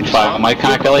 Landing light is 5 on. Mike,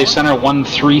 contact LA Center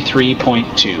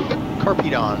 133.2.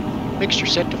 Carpet on. Mixture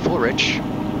set to full rich.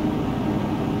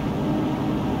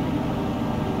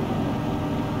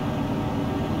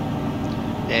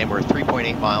 And we're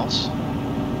 3.8 miles.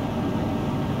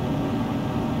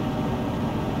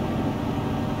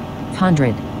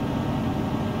 Hundred.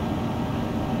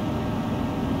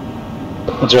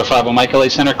 105 will Mike, LA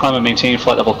Center, climb and maintain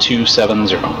flight level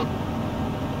 270.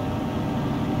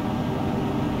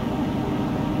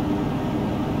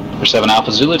 For 7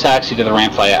 Alpha Zulu, taxi to the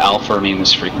ramp via Alpha, remain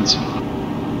this frequency.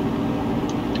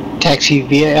 Taxi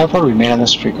via Alpha, remain on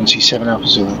this frequency, 7 Alpha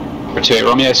Zulu. For 28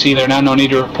 Romeo, I see there now, no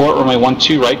need to report. Runway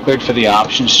 12, right, cleared for the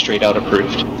option, straight out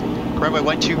approved.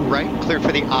 Runway 12 right, clear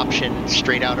for the option,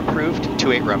 straight out approved,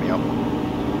 28 Romeo.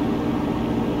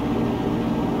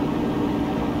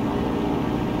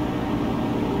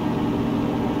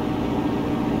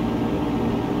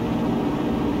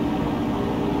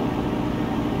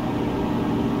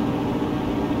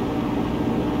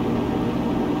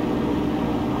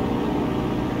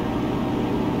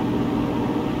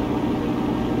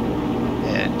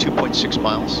 And 2.6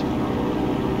 miles.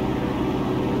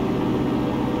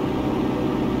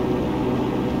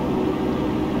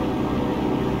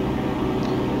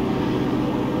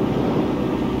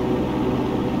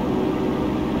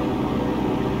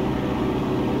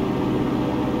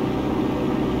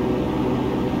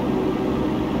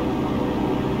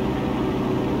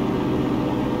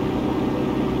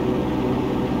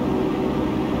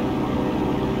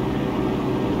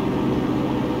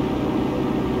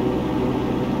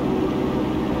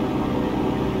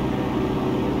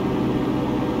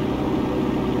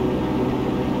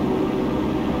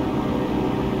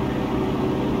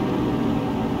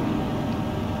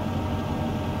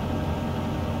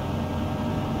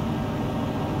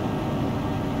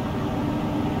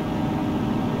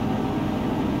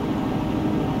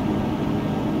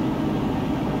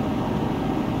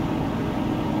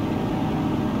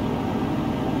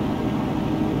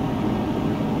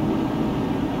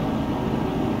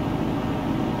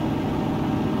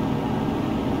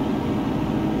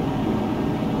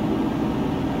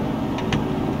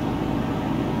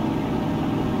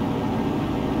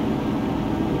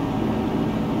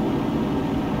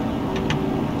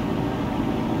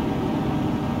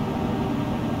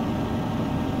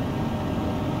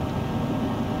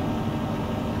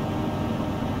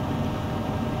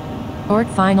 Short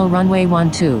final runway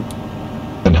 12.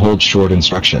 And hold short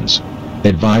instructions.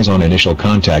 Advise on initial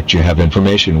contact. You have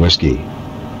information whiskey.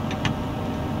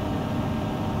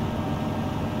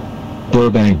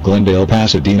 Burbank Glendale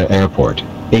Pasadena Airport,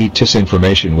 8 TIS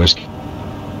information whiskey.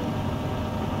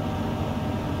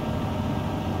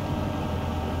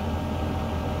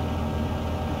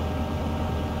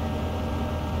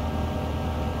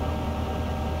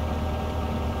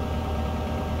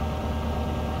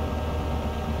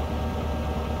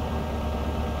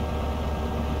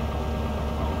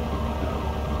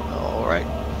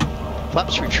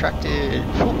 Flaps retracted,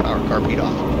 full power, car beat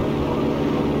off.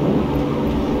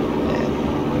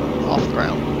 And off the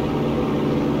ground.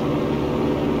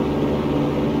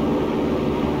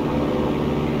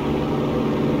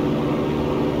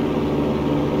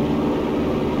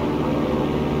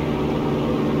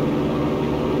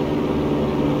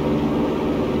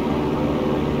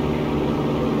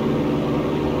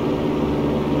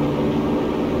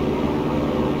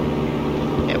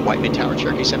 Whiteman Tower,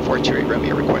 Cherokee 7428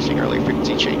 Romeo, requesting early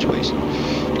frequency change, please.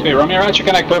 Okay, Romeo, Roger,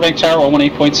 connect Burbank Tower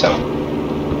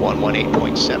 118.7.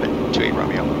 118.7, 28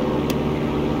 Romeo.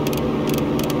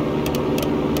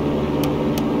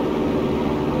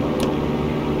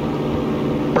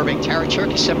 Burbank Tower,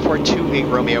 Cherokee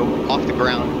 7428 Romeo, off the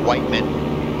ground, Whiteman,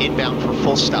 inbound for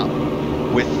full stop,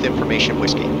 with information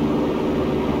whiskey.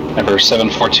 Number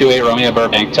 7428 Romeo,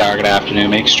 Burbank Tower, good afternoon.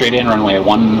 Make straight in, runway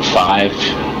 15,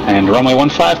 and runway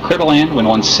 15, clear to land, wind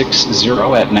 160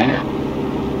 at 9er.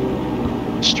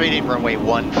 Straight in, runway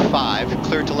 15,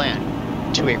 clear to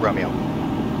land, 28 Romeo.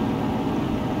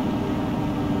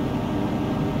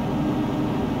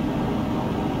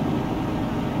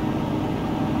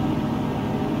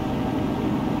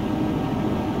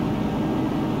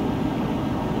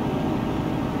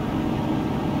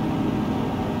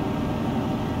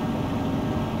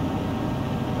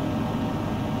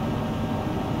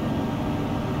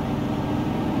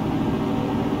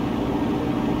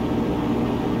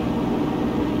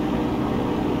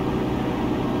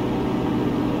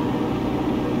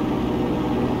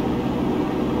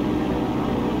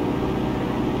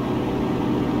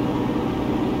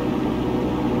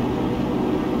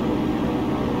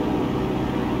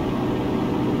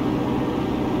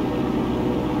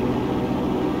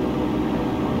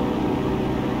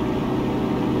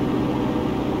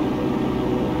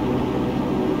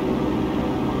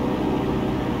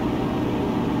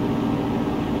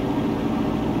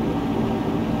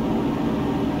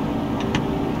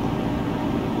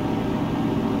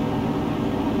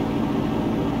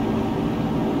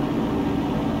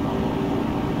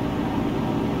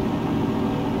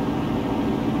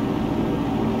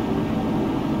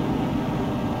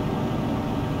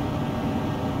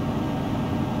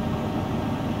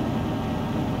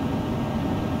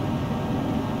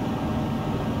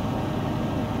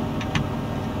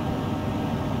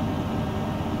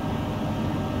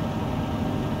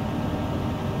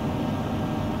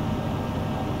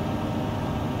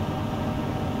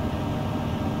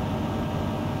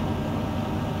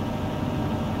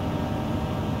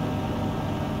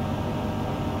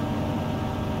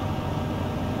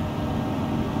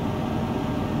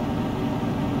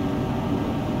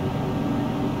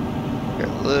 Got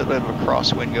a little bit of a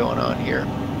crosswind going on here.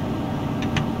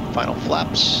 Final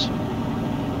flaps.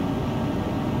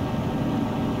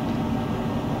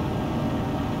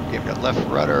 Giving it left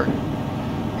rudder.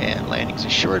 And landing's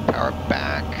assured, power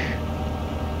back.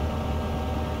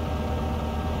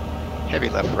 Heavy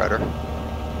left rudder.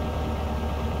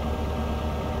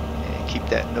 And keep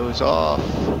that nose off.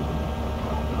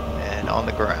 And on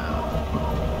the ground.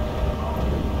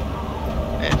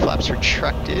 And flaps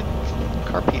retracted.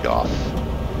 Carpet off.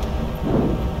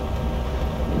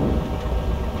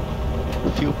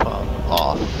 Fuel pump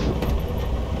off.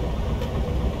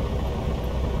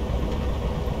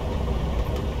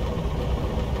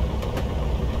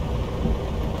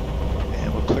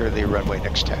 And we'll clear the runway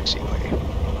next taxiway.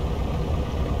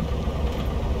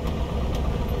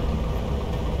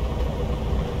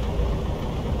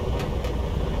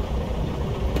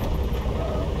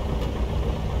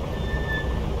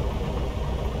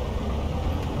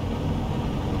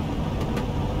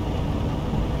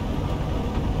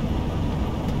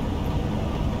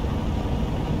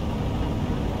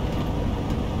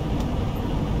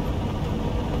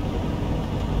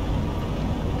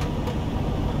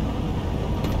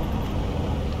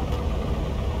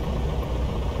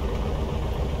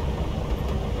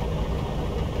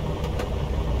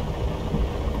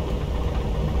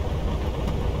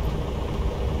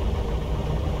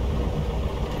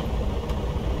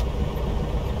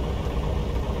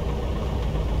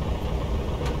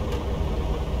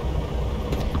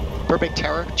 Burbank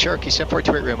Tower, Cherokee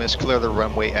 7428 Romeo is clear the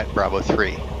runway at Bravo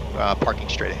 3. Parking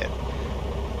straight ahead.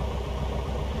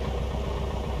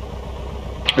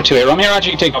 28 Romeo, Roger,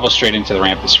 you can take Bravo straight into the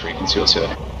ramp this frequency. We'll see you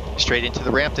later. Straight into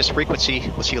the ramp this frequency.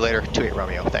 We'll see you later. 28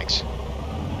 Romeo. Thanks.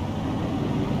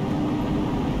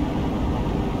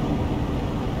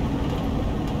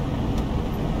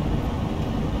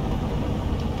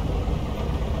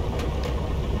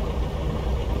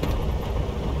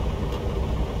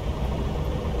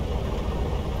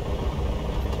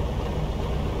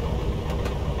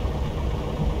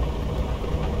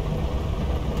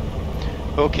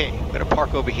 Okay, I'm going to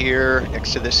park over here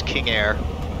next to this King Air,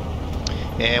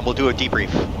 and we'll do a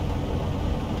debrief.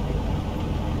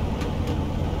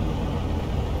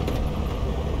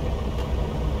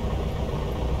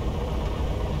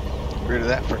 Get rid of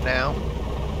that for now.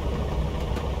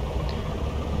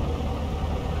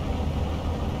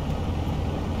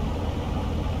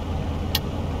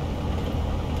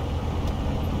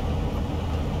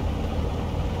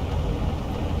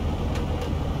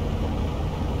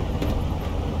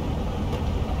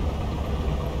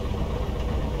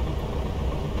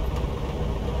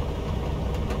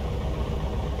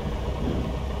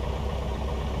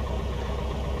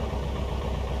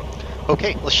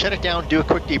 Okay, let's shut it down, do a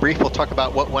quick debrief. We'll talk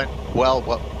about what went well,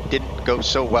 what didn't go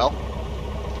so well.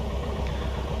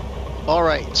 All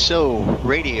right, so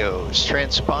radios,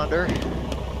 transponder,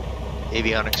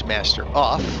 avionics master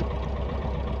off,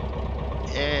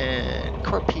 and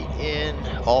corp heat in,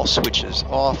 all switches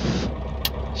off,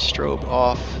 strobe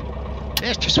off,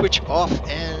 master switch off,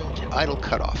 and idle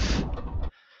cutoff.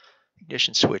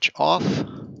 Ignition switch off.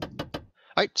 All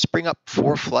right, let's bring up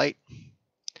for flight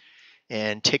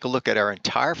and take a look at our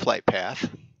entire flight path.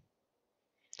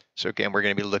 So again, we're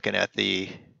going to be looking at the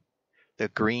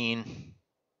green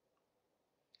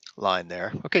line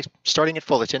there. Okay, starting at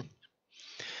Fullerton.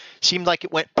 Seemed like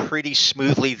it went pretty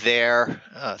smoothly there.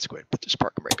 Let's go ahead and put this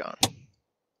parking brake on.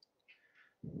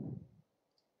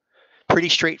 Pretty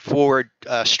straightforward,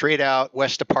 straight out,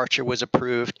 west departure was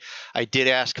approved. I did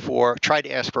tried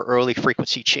to ask for early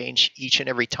frequency change each and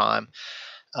every time.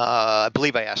 I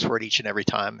believe I asked for it each and every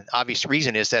time. The obvious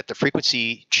reason is that the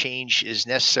frequency change is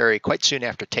necessary quite soon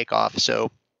after takeoff.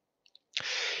 So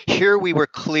here we were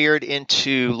cleared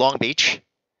into Long Beach.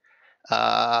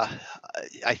 I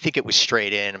think it was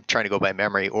straight in. I'm trying to go by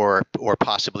memory, or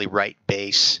possibly right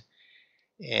base.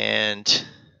 And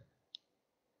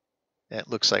it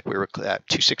looks like we were at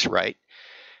 26 right.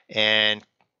 And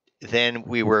then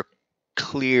we were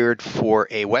cleared for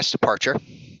a west departure,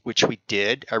 which we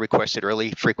did. I requested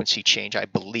early frequency change, I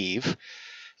believe,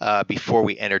 before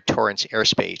we entered Torrance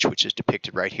airspace, which is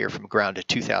depicted right here from ground to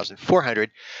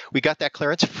 2,400. We got that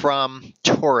clearance from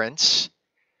Torrance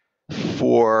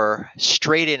for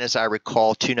straight in, as I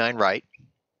recall, 29 right.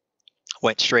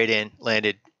 Went straight in,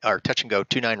 landed, or touch and go,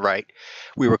 29 right.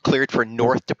 We were cleared for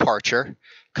north departure,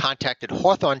 contacted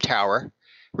Hawthorne Tower,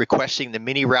 requesting the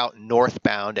mini route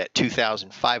northbound at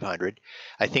 2,500.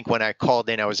 I think when I called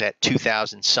in, I was at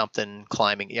 2,000 something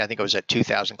climbing. Yeah, I think I was at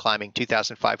 2,000 climbing,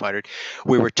 2,500.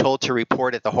 We were told to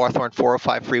report at the Hawthorne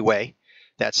 405 freeway.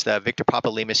 That's the Victor Papa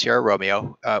Lima Sierra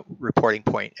Romeo reporting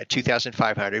point at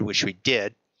 2,500, which we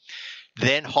did.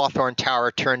 Then Hawthorne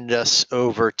Tower turned us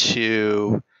over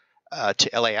to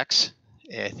LAX.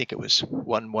 I think it was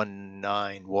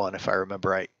 1191, if I remember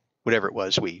right. Whatever it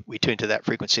was, we tuned to that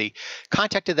frequency.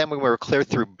 Contacted them when we were cleared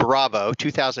through Bravo,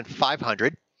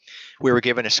 2,500. We were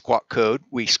given a squawk code.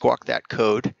 We squawked that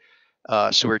code.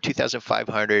 So we were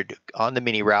 2,500 on the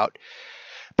mini route.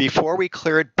 Before we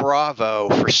cleared Bravo,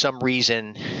 for some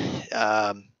reason,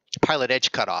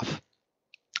 PilotEdge cut off.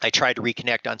 I tried to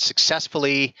reconnect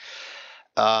unsuccessfully.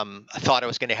 I thought I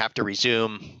was going to have to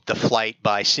resume the flight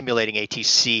by simulating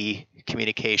ATC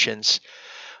communications.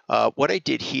 What I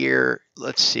did here,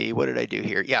 let's see, what did I do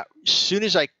here? Yeah, as soon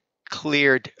as I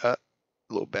cleared,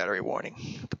 little battery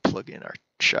warning, to plug in our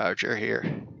charger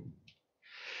here.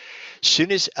 As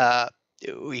soon as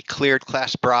we cleared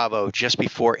Class Bravo, just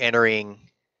before entering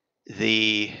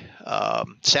the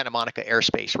Santa Monica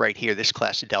airspace right here, this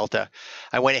Class Delta,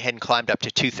 I went ahead and climbed up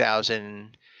to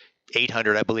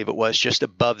 2,800, I believe it was, just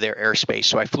above their airspace.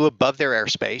 So I flew above their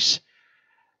airspace.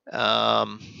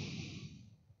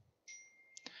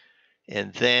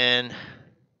 And then,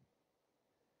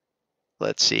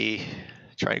 let's see,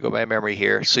 trying to go by memory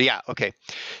here. So yeah, okay.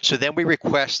 So then we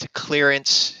request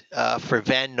clearance for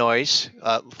van noise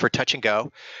for touch and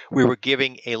go. We were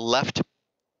giving a left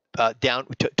down,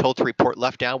 told to report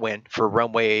left downwind for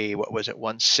runway, what was it,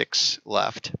 16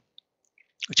 left,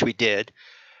 which we did.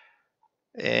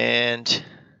 And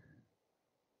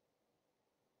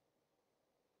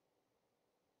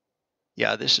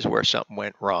yeah, this is where something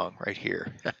went wrong right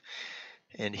here.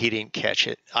 And he didn't catch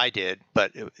it. I did,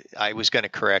 but I was going to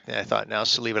correct, and I thought, no,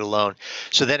 so leave it alone.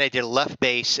 So then I did a left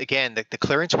base. Again, the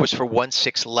clearance was for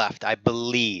 16 left, I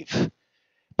believe,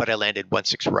 but I landed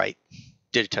 16 right.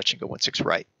 Did a touch and go 16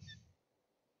 right.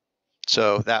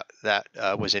 So that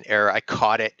was an error. I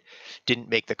caught it, didn't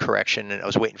make the correction, and I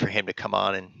was waiting for him to come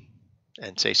on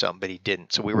and say something, but he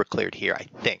didn't. So we were cleared here, I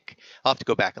think. I'll have to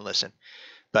go back and listen.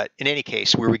 But in any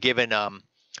case, we were given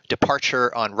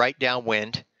departure on right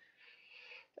downwind.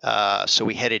 So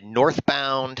we headed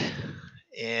northbound,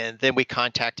 and then we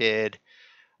contacted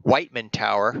Whiteman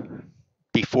Tower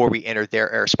before we entered their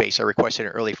airspace. I requested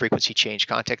an early frequency change,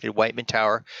 contacted Whiteman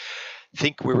Tower. I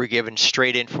think we were given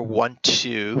straight in for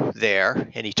 12 there,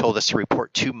 and he told us to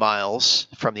report 2 miles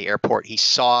from the airport. He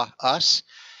saw us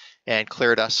and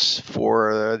cleared us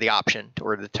for the option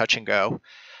or the touch and go,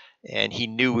 and he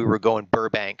knew we were going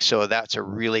Burbank, so that's a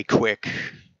really quick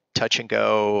touch and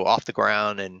go off the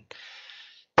ground and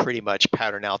pretty much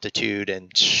pattern altitude and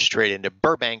straight into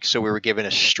Burbank. So we were given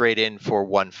a straight in for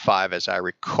 15, as I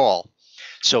recall.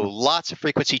 So lots of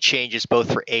frequency changes,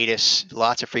 both for ATIS,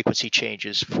 lots of frequency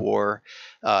changes for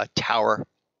Tower.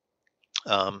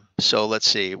 So let's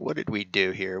see, what did we do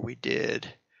here? We did,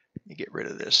 let me get rid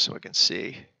of this so I can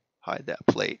see, hide that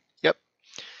plate. Yep.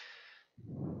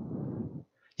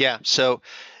 Yeah, so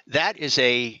that is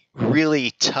a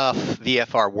really tough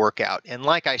VFR workout. And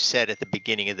like I said at the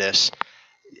beginning of this,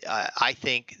 I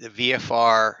think the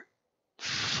VFR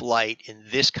flight in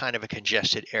this kind of a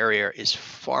congested area is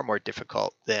far more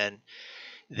difficult than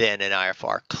an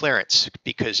IFR clearance,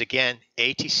 because again,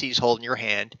 ATC is holding your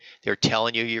hand. They're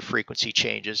telling you your frequency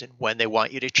changes and when they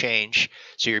want you to change.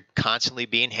 So you're constantly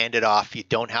being handed off. You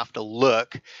don't have to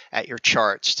look at your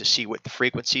charts to see what the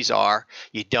frequencies are.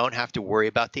 You don't have to worry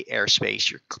about the airspace.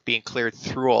 You're being cleared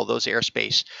through all those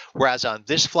airspace. Whereas on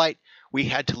this flight, we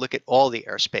had to look at all the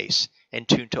airspace and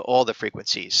tune to all the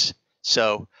frequencies.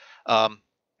 So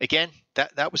again,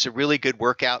 that was a really good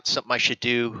workout, something I should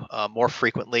do more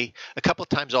frequently. A couple of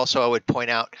times also I would point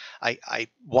out I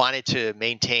wanted to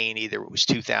maintain either it was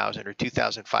 2,000 or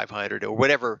 2,500 or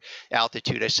whatever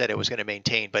altitude I said I was going to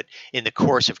maintain. But in the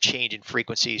course of changing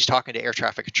frequencies, talking to air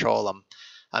traffic control,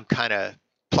 I'm kind of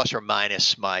plus or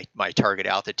minus my target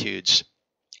altitudes.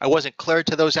 I wasn't cleared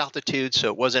to those altitudes, so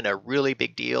it wasn't a really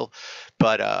big deal,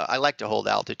 but I like to hold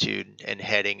altitude and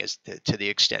heading as to the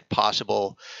extent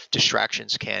possible.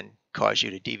 Distractions can cause you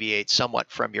to deviate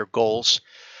somewhat from your goals.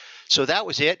 So that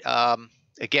was it.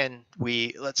 Again,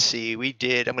 let's see, I'm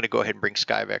going to go ahead and bring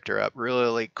SkyVector up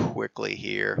really quickly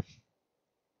here.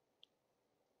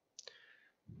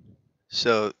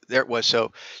 So there it was.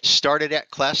 So started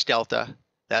at class Delta,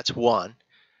 that's 1,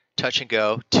 touch and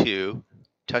go 2,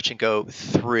 touch and go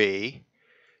 3,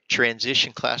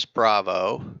 transition class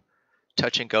Bravo,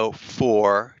 touch and go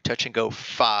 4, touch and go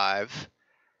 5,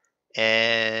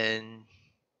 and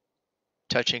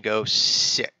touch and go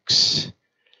 6.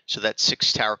 So that's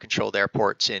 6 tower controlled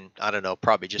airports in, I don't know,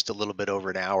 probably just a little bit over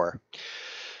an hour.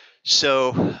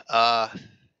 So I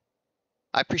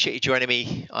appreciate you joining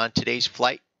me on today's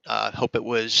flight. Hope it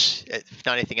was, if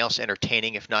not anything else,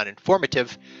 entertaining, if not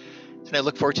informative. And I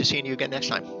look forward to seeing you again next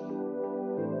time.